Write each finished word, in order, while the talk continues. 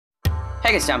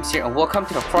Hey guys, Jams here and welcome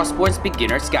to the Frostborn's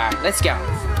Beginner's Guide. Let's go!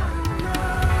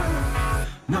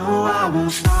 No, I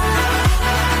won't stop.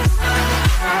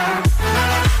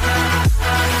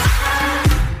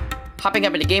 Hopping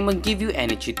up in the game won't give you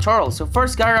any tutorial, so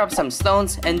first gather up some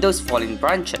stones and those fallen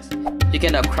branches. You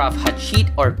can now craft hot sheet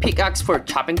or pickaxe for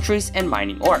chopping trees and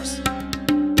mining ores.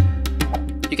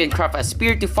 You can craft a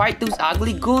spear to fight those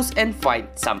ugly ghouls and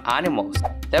fight some animals.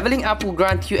 Leveling up will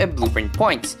grant you a blueprint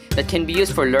points that can be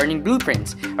used for learning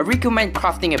blueprints. I recommend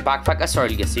crafting a backpack as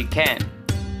early as you can.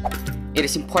 It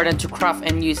is important to craft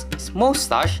and use smoke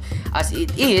stash as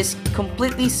it is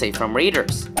completely safe from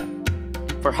raiders.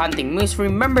 For hunting moose,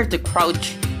 remember to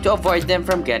crouch to avoid them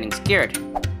from getting scared.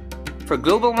 For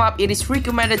global map, it is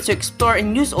recommended to explore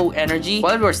and use O energy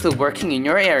while you are still working in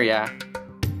your area.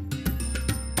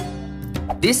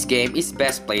 This game is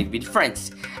best played with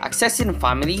friends. Accessing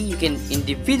family, you can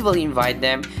individually invite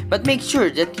them, but make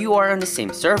sure that you are on the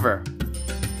same server.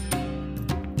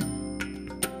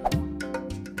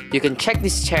 You can check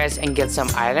this chest and get some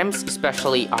items,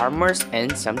 especially armors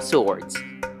and some swords.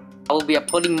 I will be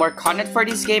uploading more content for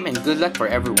this game and good luck for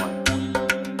everyone.